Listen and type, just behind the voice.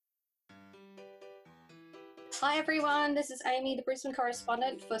Hi everyone, this is Amy, the Brisbane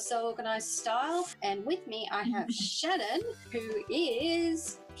correspondent for So Organised Style, and with me I have Shannon, who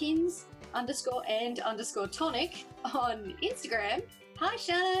is pins_and_tonic on Instagram. Hi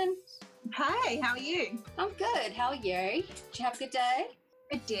Shannon. Hi, how are you? I'm good, how are you? Did you have a good day?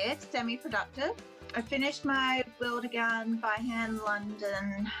 I did, semi-productive. I finished my Wildegown by hand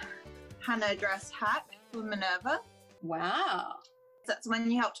London Hannah dress hack for Minerva. Wow. That's when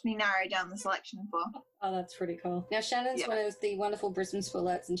you helped me narrow down the selection for. Oh, that's pretty cool. Now, Shannon's one of the wonderful Brisbane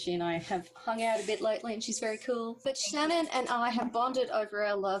Spoilettes, and she and I have hung out a bit lately, and she's very cool. But Shannon and I have bonded over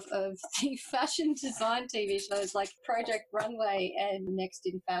our love of the fashion design TV shows like Project Runway and Next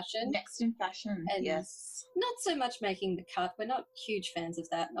in Fashion. Next in Fashion, and yes. Not so much Making the Cut. We're not huge fans of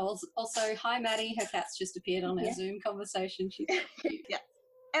that. Also, hi, Maddie. Her cat's just appeared on our Zoom conversation. She's cute. Yeah.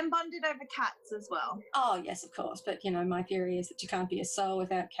 And bonded over cats as well. Oh, yes, of course. But, you know, my theory is that you can't be a sewer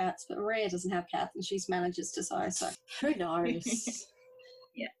without cats. But Maria doesn't have cats and she manages to sew. So who knows?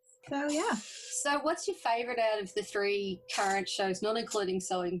 Yeah. So, yeah. So what's your favourite out of the three current shows, not including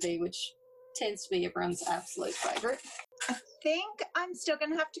Sewing Bee, which tends to be everyone's absolute favourite? I think I'm still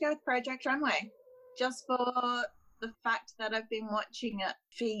going to have to go with Project Runway. Just for the fact that I've been watching it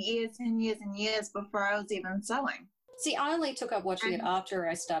for years and years and years before I was even sewing. See, I only took up watching it after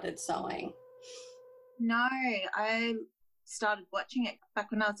I started sewing. No, I started watching it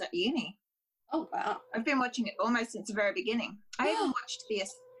back when I was at uni. Oh, wow. I've been watching it almost since the very beginning. I even watched the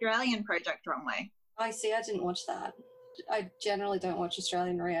Australian Project Runway. I see, I didn't watch that. I generally don't watch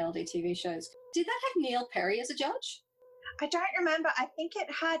Australian reality TV shows. Did that have Neil Perry as a judge? I don't remember. I think it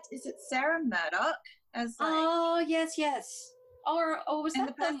had, is it Sarah Murdoch? As like, oh, yes. Or was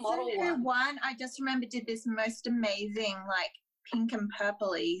that the model one? Who won, I just remember, did this most amazing, like, pink and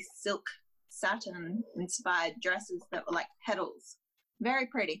purpley silk satin inspired dresses that were like petals. Very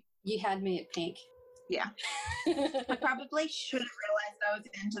pretty. You had me at pink. Yeah. I probably should have realised I was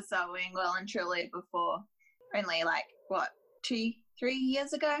into sewing well and truly before. Only like, 2-3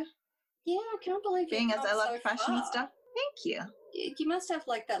 years ago? Yeah, I can't believe being as I love fashion and stuff. Thank you. You must have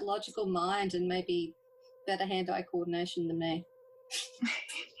like that logical mind and maybe better hand-eye coordination than me.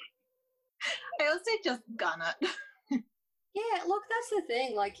 I also just gun it. Yeah, look, that's the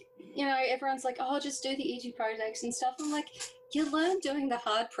thing. Like, you know, everyone's like, oh, just do the easy projects and stuff. I'm like, you learn doing the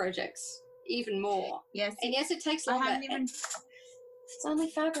hard projects even more. Yes. And yes, it takes longer. It's only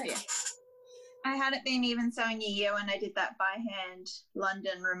fabric. Yeah. I hadn't been even sewing a year when I did that by hand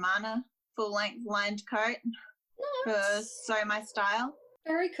London Romana full-length lined coat for Sew My Style.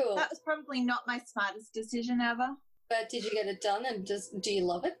 Very cool. That was probably not my smartest decision ever. But did you get it done, and do you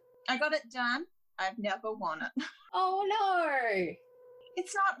love it? I got it done. I've never worn it. Oh, no.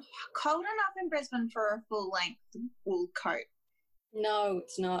 It's not cold enough in Brisbane for a full-length wool coat. No,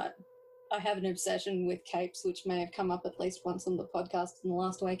 it's not. I have an obsession with capes, which may have come up at least once on the podcast in the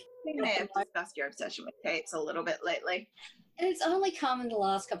last week. We may have discussed your obsession with capes a little bit lately. And it's only come in the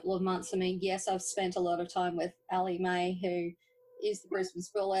last couple of months. I mean, yes, I've spent a lot of time with Ali May, who is the Brisbane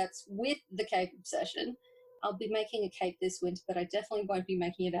Spoilettes, with the cape obsession. I'll be making a cape this winter, but I definitely won't be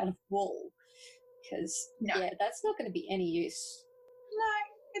making it out of wool because, that's not going to be any use. No,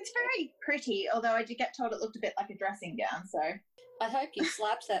 it's very pretty, although I did get told it looked a bit like a dressing gown, so. I hope you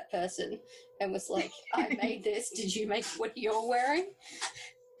slapped that person and was like, I made this. Did you make what you're wearing?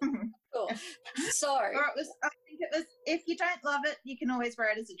 Cool. Sorry. Or I think it was, if you don't love it, you can always wear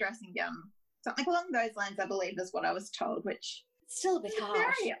it as a dressing gown. Something along those lines, I believe, is what I was told, which it's still a bit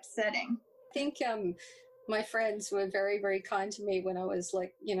harsh. Very upsetting. I think my friends were very, very kind to me when I was,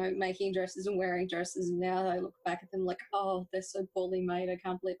 like, you know, making dresses and wearing dresses, and now I look back at them like, oh, they're so poorly made. I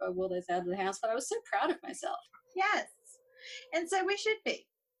can't believe I wore those out of the house, but I was so proud of myself. Yes. And so we should be.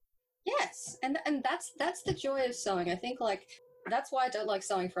 Yes. And that's the joy of sewing. I think, like, that's why I don't like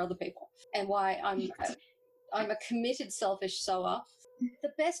sewing for other people and why I'm a committed, selfish sewer.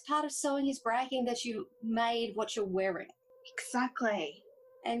 The best part of sewing is bragging that you made what you're wearing. Exactly.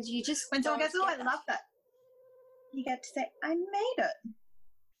 And you just when someone goes, oh, I love that. You get to say, I made it.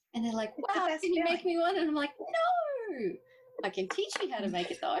 And they're like, wow, can you make me one? And I'm like, no. I can teach you how to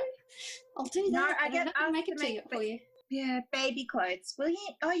make it, though. I'll do that. No, I get to make it for you. Yeah, baby clothes. Well,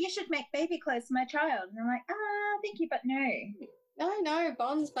 you should make baby clothes for my child. And I'm like, thank you, but no. No,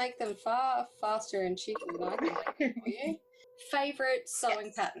 Bonds make them far faster and cheaper than I can make them for you. Favourite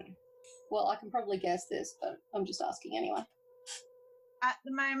sewing pattern? Well, I can probably guess this, but I'm just asking anyway. At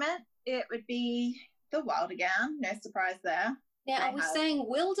the moment, it would be the Wildegown. No surprise there. Now, are we saying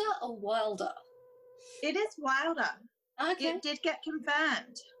Wilder or Wilder? It is Wilder. Okay. It did get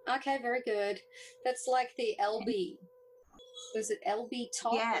confirmed. Okay, very good. That's like the LB. Was it LB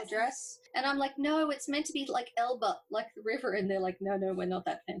top or Yes. dress? And I'm like, no, it's meant to be like Elba, like the river. And they're like, no, we're not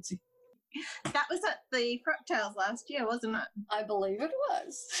that fancy. That was at the Fructales last year, wasn't it? I believe it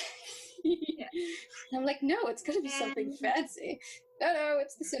was. Yeah. I'm like, no, it's got to be something fancy. No,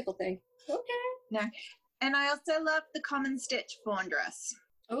 it's the simple thing. Okay. And I also love the Common Stitch fawn dress.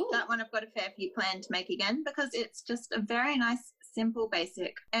 Ooh. That one I've got a fair few planned to make again because it's just a very nice, simple,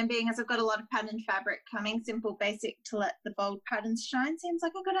 basic. And being as I've got a lot of patterned fabric coming, simple, basic to let the bold patterns shine seems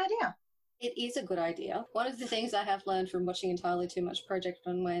like a good idea. It is a good idea. One of the things I have learned from watching entirely too much Project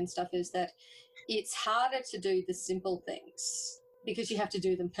Runway and stuff is that it's harder to do the simple things because you have to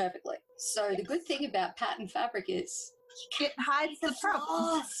do them perfectly. So the good thing about pattern fabric is it hides the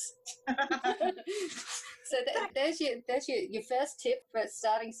problem. So there's your first tip for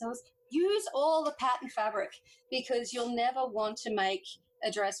starting sews. Use all the pattern fabric because you'll never want to make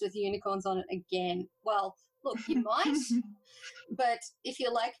a dress with unicorns on it again. Well, look, you might, but if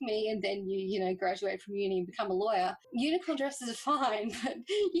you're like me and then you graduate from uni and become a lawyer, unicorn dresses are fine, but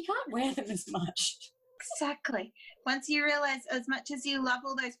you can't wear them as much. Exactly. Once you realize as much as you love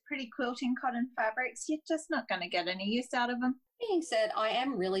all those pretty quilting cotton fabrics, you're just not going to get any use out of them. Being said, I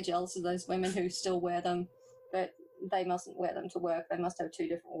am really jealous of those women who still wear them, but they mustn't wear them to work. They must have two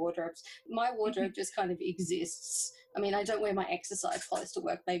different wardrobes. My wardrobe just kind of exists. I mean, I don't wear my exercise clothes to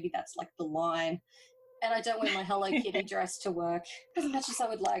work. Maybe that's like the line. And I don't wear my Hello Kitty dress to work as much as I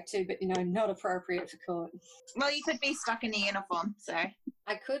would like to, but, not appropriate for court. Well, you could be stuck in a uniform, so.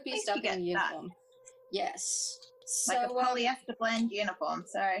 I could be stuck in a uniform. That. Yes. Like a polyester blend uniform,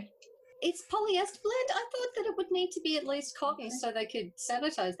 so. It's polyester blend? I thought that it would need to be at least cotton so they could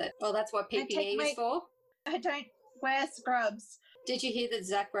sanitize that. Well, that's what PPE is for. I don't wear scrubs. Did you hear that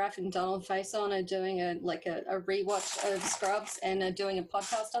Zach Braff and Donald Faison are doing a rewatch of Scrubs and are doing a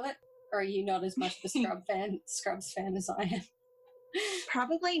podcast of it? Or are you not as much of a Scrubs fan as I am?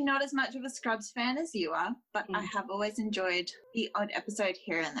 Probably not as much of a Scrubs fan as you are, but I have always enjoyed the odd episode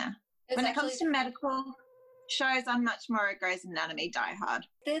here and there. When it comes to medical shows, I'm much more a Grey's Anatomy diehard.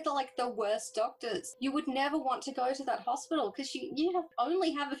 They're the worst doctors. You would never want to go to that hospital because you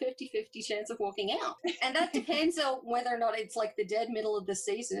only have a 50-50 chance of walking out. And that depends on whether or not it's like the dead middle of the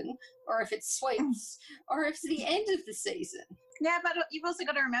season or if it's sweeps or if it's the end of the season. Yeah, but you've also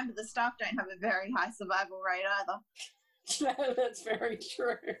got to remember the staff don't have a very high survival rate either. No, that's very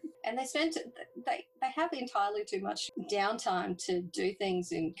true. And they have entirely too much downtime to do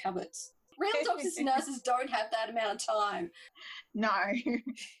things in cupboards. Real doctors and nurses don't have that amount of time. No.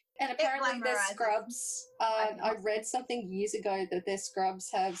 And apparently their scrubs, I read something years ago that their scrubs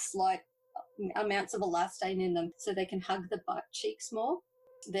have slight amounts of elastane in them so they can hug the butt cheeks more.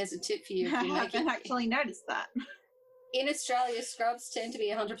 There's a tip for you. If I haven't actually noticed that. In Australia, scrubs tend to be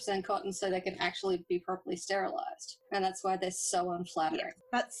 100% cotton so they can actually be properly sterilised. And that's why they're so unflattering. Yeah,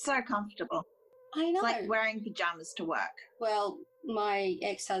 that's so comfortable. I know. It's like wearing pyjamas to work. Well, my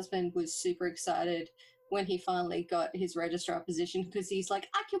ex-husband was super excited when he finally got his registrar position because he's like,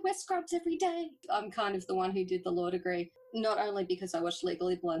 I can wear scrubs every day. I'm kind of the one who did the law degree, not only because I watched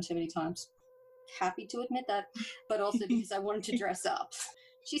Legally Blonde too many times, happy to admit that, but also because I wanted to dress up.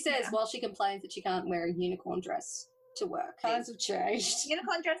 She says while she complains that she can't wear a unicorn dress to work. Times have changed.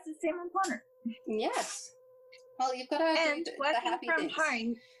 Unicorn dresses seem important. Yes. Well, you've got to and do working the happy from things.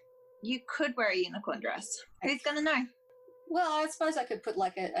 Home, you could wear a unicorn dress. Who's going to know? Well, I suppose I could put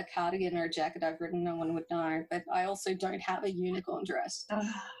like a cardigan or a jacket over it and no one would know, but I also don't have a unicorn dress.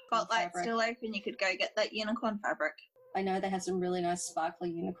 Spotlight's still open. You could go get that unicorn fabric. I know they have some really nice sparkly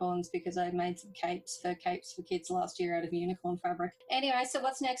unicorns because I made some capes for kids last year out of unicorn fabric. Anyway, so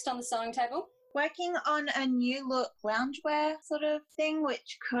what's next on the sewing table? Working on a new look loungewear sort of thing,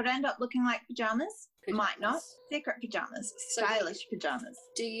 which could end up looking like pajamas. Might not. Secret pajamas. Stylish pajamas.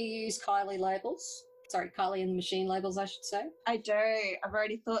 Do you use Kylie labels? Sorry, Kylie and the Machine labels, I should say. I do. I've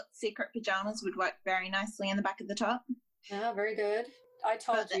already thought secret pajamas would work very nicely in the back of the top. Ah, very good. I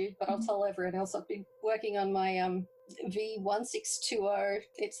told you, but I'll tell everyone else. I've been working on my V1620.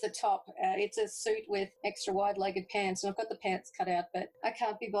 It's the top. It's a suit with extra wide-legged pants, and I've got the pants cut out, but I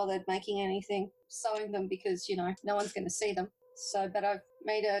can't be bothered making anything, sewing them because, no one's going to see them. But I've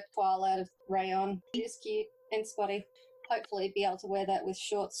made a toile out of rayon. It is cute and spotty. Hopefully be able to wear that with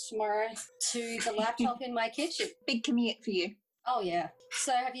shorts tomorrow to the laptop in my kitchen. Big commute for you. Oh, yeah.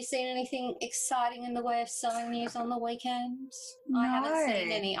 So have you seen anything exciting in the way of sewing news on the weekends? No. I haven't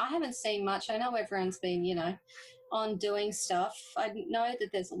seen any. I haven't seen much. I know everyone's been, on doing stuff. I know that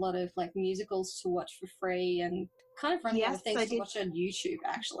there's a lot of, musicals to watch for free and kind of running out of things to watch on YouTube,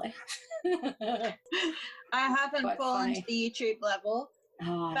 actually. I haven't fallen to the YouTube level,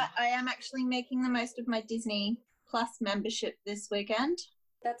 but I am actually making the most of my Disney Plus membership this weekend.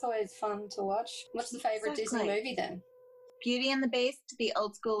 That's always fun to watch. What's the favourite Disney movie then? Beauty and the Beast, the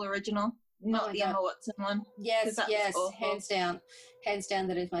old school original, not the Emma Watson one. Yes, hands down. Hands down,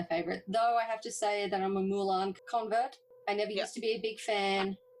 that is my favourite. Though I have to say that I'm a Mulan convert. I never used to be a big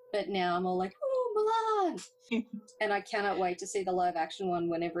fan, but now I'm all like, oh, Mulan! And I cannot wait to see the live action one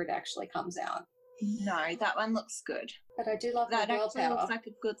whenever it actually comes out. No, that one looks good. But I do love that the girl actually power. looks like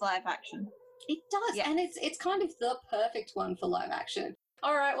a good live action. It does, and it's kind of the perfect one for live action.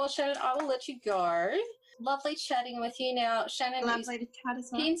 All right, well, Shannon, I will let you go. Lovely chatting with you. Now, Shannon Lovely to chat as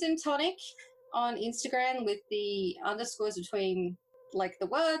well. Pins and Tonic on Instagram with the underscores between like the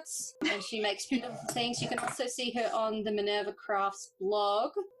words, and she makes beautiful things. You can also see her on the Minerva Crafts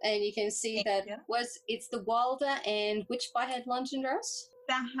blog, and you can see that it's the Wilder and which by Head London dress?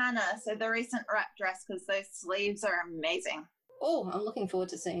 The Hannah, so the recent wrap dress, because those sleeves are amazing. Oh, I'm looking forward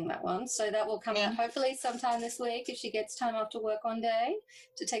to seeing that one. So that will come out hopefully sometime this week if she gets time after work one day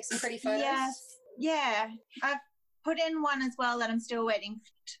to take some pretty photos. Yes. Yeah, I've put in one as well that I'm still waiting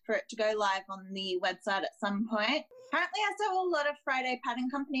for it to go live on the website at some point. Currently, I sell a lot of Friday Pattern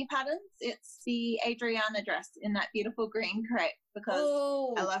Company patterns. It's the Adriana dress in that beautiful green crepe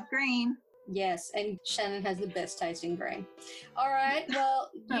because I love green. Yes, and Shannon has the best taste in green. All right,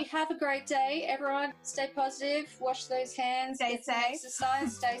 well, you have a great day, everyone. Stay positive, wash those hands, stay safe,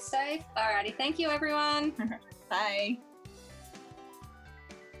 exercise, stay safe. All righty, thank you, everyone. Bye.